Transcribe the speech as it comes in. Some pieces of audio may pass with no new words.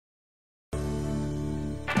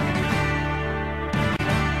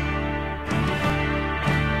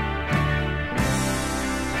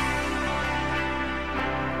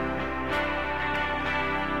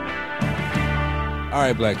All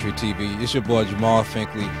right, Black Tree TV, it's your boy Jamal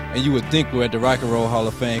Finkley, and you would think we're at the Rock and Roll Hall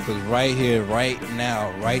of Fame because right here, right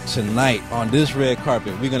now, right tonight, on this red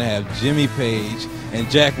carpet, we're going to have Jimmy Page and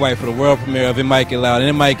Jack White for the world premiere of It Might Get Loud, and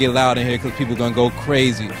it might get loud in here because people are going to go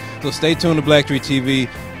crazy. So stay tuned to Black Tree TV.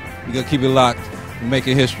 We're going to keep it locked and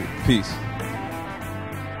making history. Peace.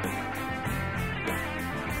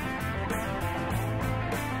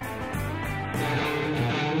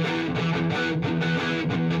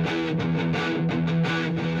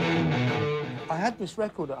 I had this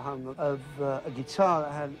record at home of a guitar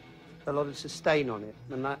that had a lot of sustain on it,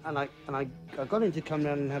 and I got him to come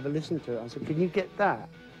round and have a listen to it. I said, "Can you get that?"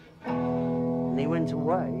 And he went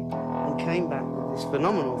away and came back with this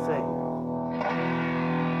phenomenal thing,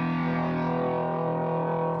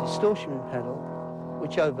 a distortion pedal,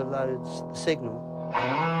 which overloads the signal,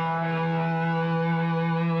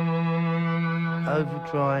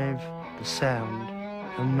 overdrive the sound,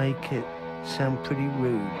 and make it sound pretty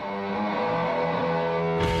rude.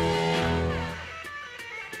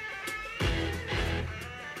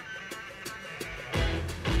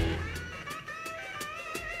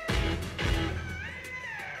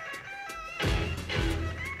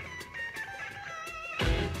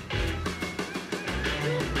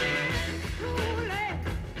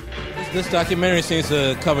 This documentary seems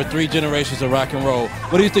to cover 3 generations of rock and roll.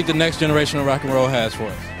 What do you think the next generation of rock and roll has for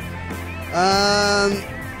us?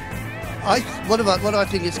 What do I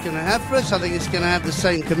think it's going to have for us? I think it's going to have the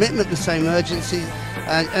same commitment, the same urgency,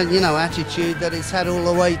 and you know, attitude that it's had all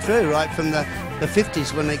the way through, right from the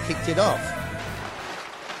 50s when they kicked it off.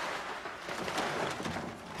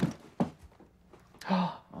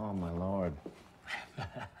 Oh my Lord!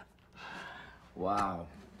 Wow.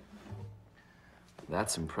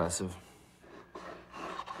 That's impressive.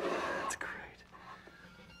 That's great.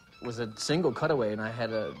 It was a single cutaway, and I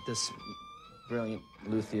had this brilliant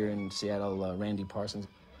luthier in Seattle, Randy Parsons.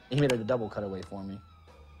 He made a double cutaway for me.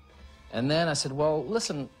 And then I said, well,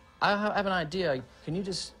 listen, I have an idea. Can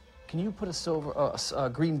you put a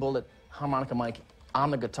green bullet harmonica mic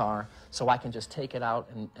on the guitar so I can just take it out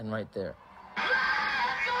and right there?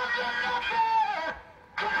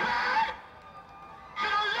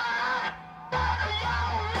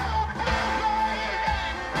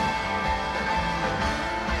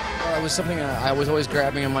 It was something I was always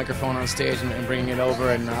grabbing a microphone on stage and bringing it over,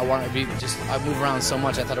 and I wanted to be I move around so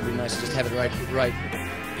much, I thought it'd be nice to just have it right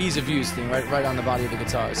ease of use thing, right on the body of the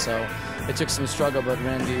guitar. So it took some struggle, but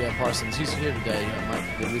Randy Parsons, he's here today.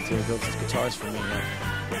 The luthier built his guitars for me.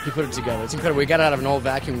 He put it together. It's incredible. We got it out of an old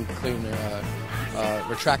vacuum cleaner,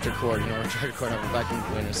 retractor cord, retractor cord out of a vacuum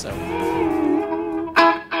cleaner. So.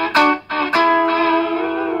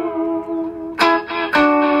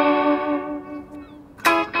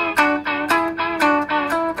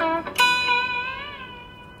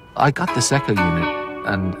 I got this echo unit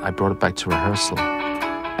and I brought it back to rehearsal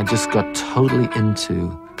and just got totally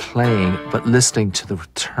into playing but listening to the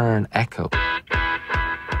return echo,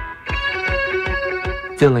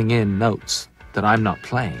 filling in notes that I'm not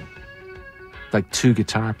playing, like 2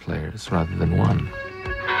 guitar players rather than 1.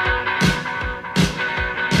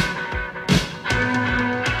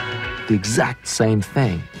 The exact same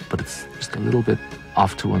thing, but it's just a little bit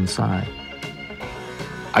off to one side.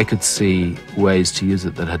 I could see ways to use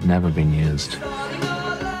it that had never been used.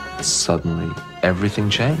 Suddenly, everything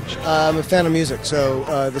changed. I'm a fan of music, so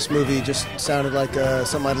this movie just sounded like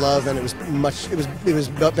something I'd love, and it was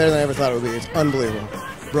better than I ever thought it would be. It's unbelievable.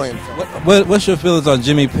 Brilliant film. What's your feelings on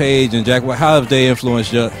Jimmy Page and Jack White? How have they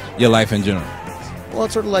influenced your life in general? Well,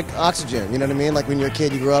 it's sort of like oxygen, you know what I mean? Like when you're a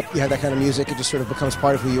kid, you grow up, you have that kind of music, it just sort of becomes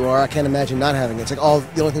part of who you are. I can't imagine not having it. It's like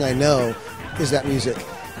the only thing I know is that music,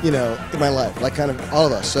 in my life, like kind of all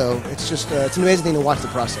of us. So it's just, it's an amazing thing to watch the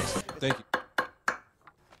process. Thank you.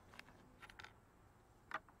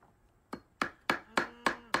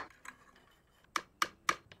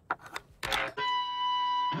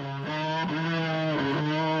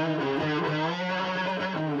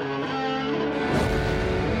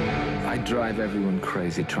 I drive everyone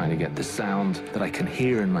crazy trying to get the sound that I can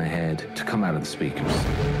hear in my head to come out of the speakers.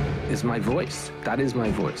 It's my voice. That is my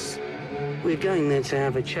voice. We're going there to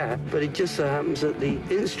have a chat, but it just so happens that the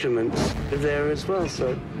instruments are there as well,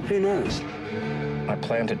 so who knows? I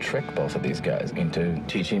plan to trick both of these guys into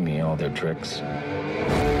teaching me all their tricks.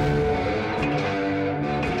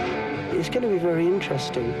 It's going to be very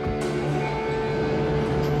interesting.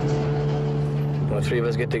 When the 3 of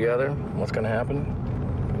us get together, what's going to happen?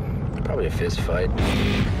 Probably a fist fight.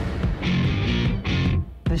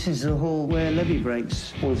 This This is the hall where Levy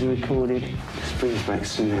Breaks was recorded. This brings back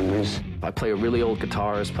some memories. I play really old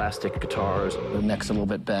guitars, plastic guitars. The neck's a little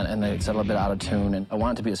bit bent and it's a little bit out of tune, and I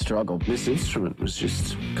want it to be a struggle. This instrument was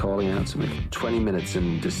just calling out to me. 20 minutes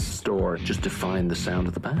in this store just defined the sound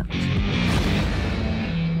of the band.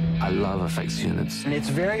 I love effects units. And it's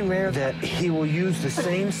very rare that he will use the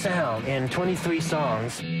same sound in 23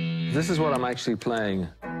 songs. This is what I'm actually playing.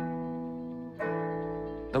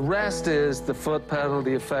 The rest is the foot pedal,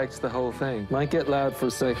 the effects, the whole thing. Might get loud for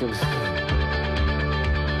a second.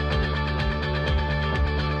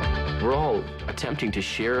 We're all attempting to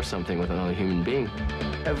share something with another human being.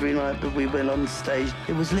 Every night that we went on stage,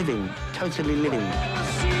 it was living, totally living.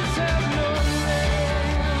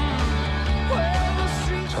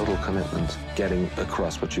 Total commitment, getting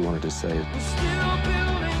across what you wanted to say.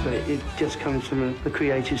 But it just comes from the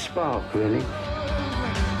creative spark, really.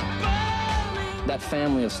 That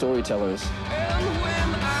family of storytellers,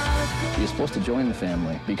 you're supposed to join the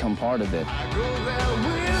family, become part of it.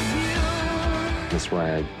 That's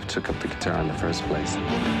why I took up the guitar in the first place.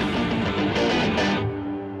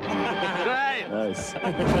 Nice.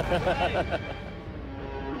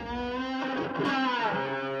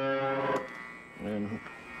 And,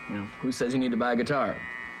 you know, who says you need to buy a guitar?